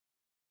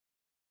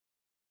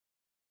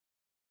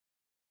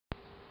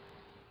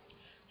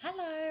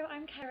Hello,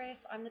 I'm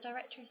Keris. I'm the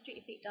Director of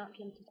Street Feet Dance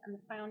Limited and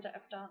the founder of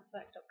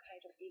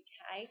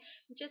DanceWerk.co.uk.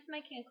 I'm just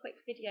making a quick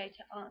video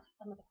to answer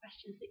some of the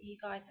questions that you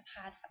guys have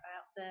had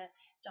about the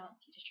dance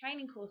teacher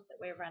training course that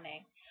we're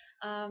running.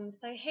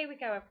 So here we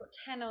go. I've got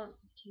 10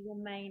 answers to your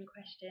main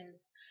questions.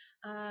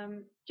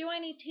 Do I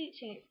need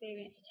teaching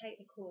experience to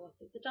take the course?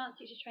 It's a dance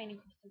teacher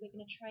training course, so we're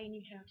going to train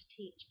you how to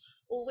teach.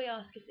 All we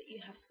ask is that you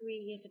have 3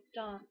 years of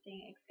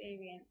dancing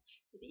experience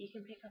so that you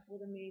can pick up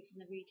all the moves and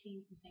the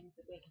routines and things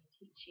that we're going to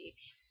teach you,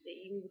 so that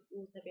you will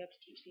also be able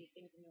to teach these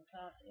things in your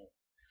classes.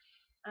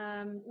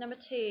 Number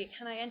 2,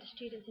 can I enter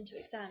students into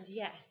exams?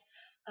 Yes.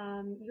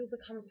 You'll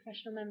become a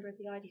professional member of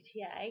the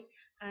IDTA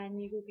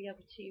and you will be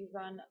able to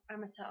run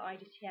amateur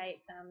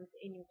IDTA exams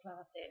in your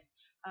classes.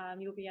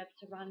 You'll be able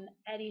to run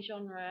any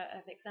genre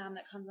of exam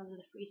that comes under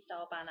the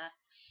freestyle banner.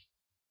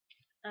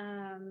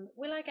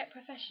 Will I get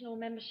professional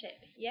membership?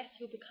 Yes,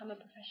 you'll become a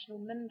professional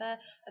member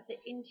of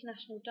the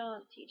International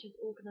Dance Teachers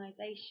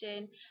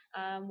Organisation,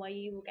 where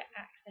you will get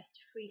access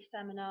to free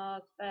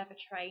seminars, further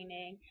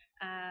training,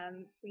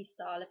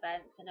 freestyle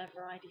events and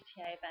other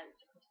IDTA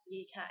events across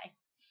the UK.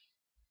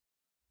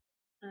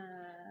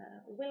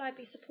 Will I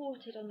be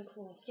supported on the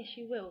course? Yes,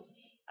 you will.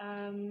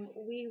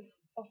 We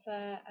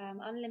offer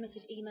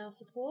unlimited email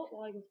support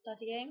while you're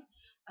studying.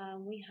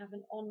 We have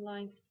an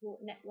online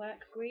support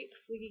network group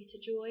for you to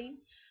join,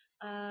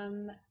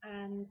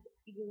 and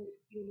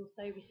you'll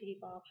also receive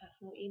our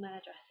personal email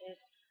addresses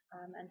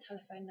and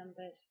telephone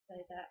numbers so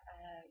that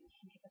you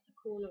can give us a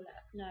call or let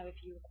us know if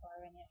you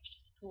require any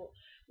extra support.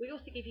 We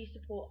also give you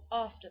support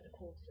after the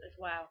course as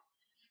well.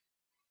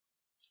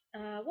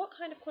 What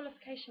kind of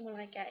qualification will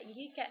I get?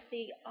 You get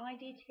the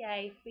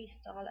IDTA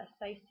Freestyle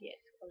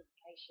Associates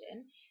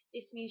qualification.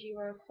 This means you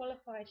are a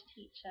qualified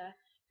teacher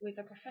with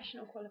a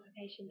professional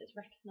qualification that's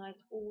recognised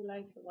all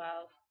over the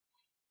world.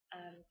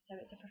 So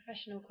it's a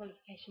professional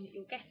qualification that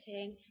you're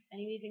getting,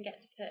 and you even get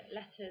to put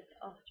letters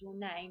after your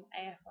name,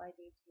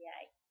 AFIDTA.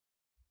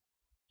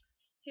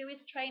 Who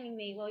is training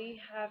me? Well, you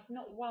have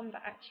not 1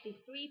 but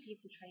actually 3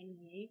 people training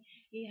you.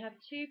 You have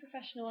 2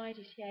 professional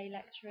IDTA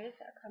lecturers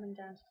that are coming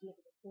down to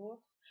deliver the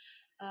course.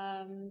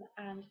 And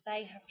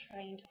they have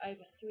trained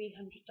over 300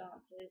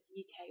 dancers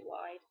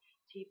UK-wide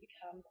to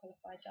become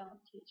qualified dance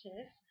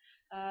teachers,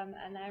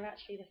 and they're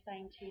actually the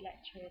same 2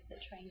 lecturers that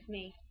trained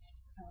me to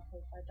become a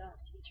qualified dance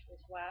teacher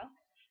as well,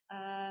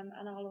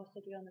 and I'll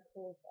also be on the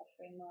course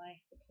offering my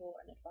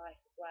support and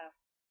advice as well.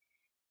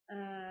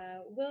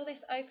 Will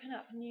this open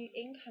up new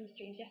income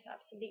streams? Yes,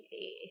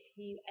 absolutely. If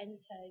you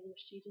enter your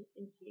students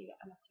into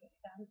amateur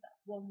exams,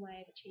 that's one way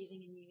of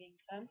achieving a new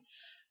income.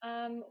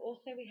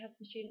 Also, we had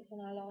some students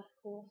on our last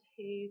course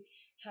who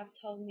have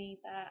told me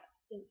that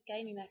since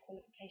gaining their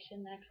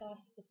qualification, their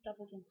classes have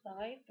doubled in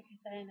size because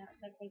they announced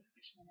their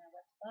qualification on our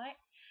website.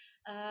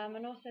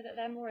 And also that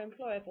they're more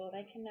employable.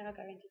 They can now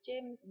go into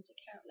gyms, into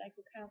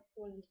local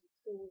council, into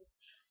schools,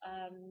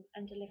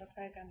 and deliver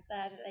programs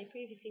there that they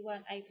previously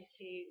weren't able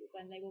to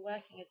when they were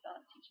working as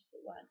dance teachers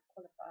but weren't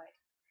qualified.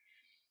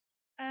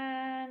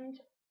 And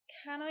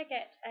can I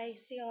get a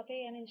CRB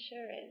and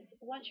insurance?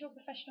 Once you're a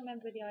professional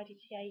member of the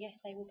IDTA, yes,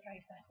 they will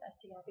process a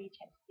CRB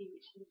check for you,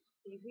 which is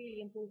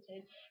really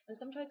important and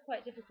sometimes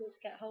quite difficult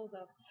to get hold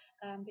of,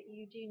 but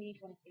you do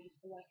need one of these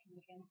for working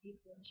with young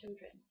people and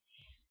children.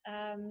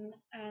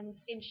 And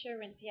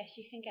insurance, yes,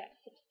 you can get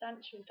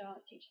substantial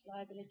dance teacher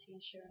liability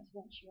insurance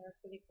once you are a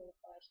fully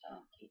qualified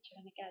dance teacher,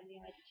 and again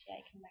the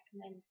IDTA can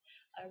recommend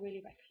a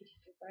really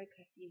reputable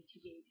broker for you to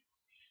use.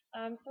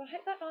 So I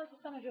hope that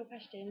answers some of your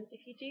questions.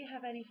 If you do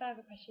have any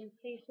further questions,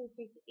 please feel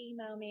free to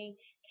email me,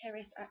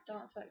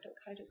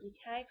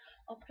 keris@dancewerk.co.uk.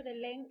 I'll put a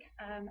link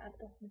at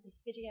the bottom of this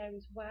video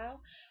as well.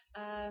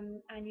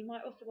 And you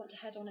might also want to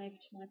head on over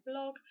to my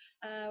blog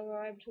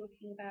where I'm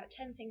talking about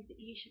 10 things that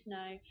you should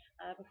know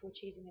before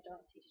choosing a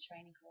dance teacher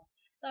training course.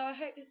 So I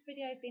hope this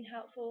video has been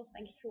helpful.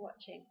 Thank you for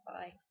watching.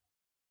 Bye.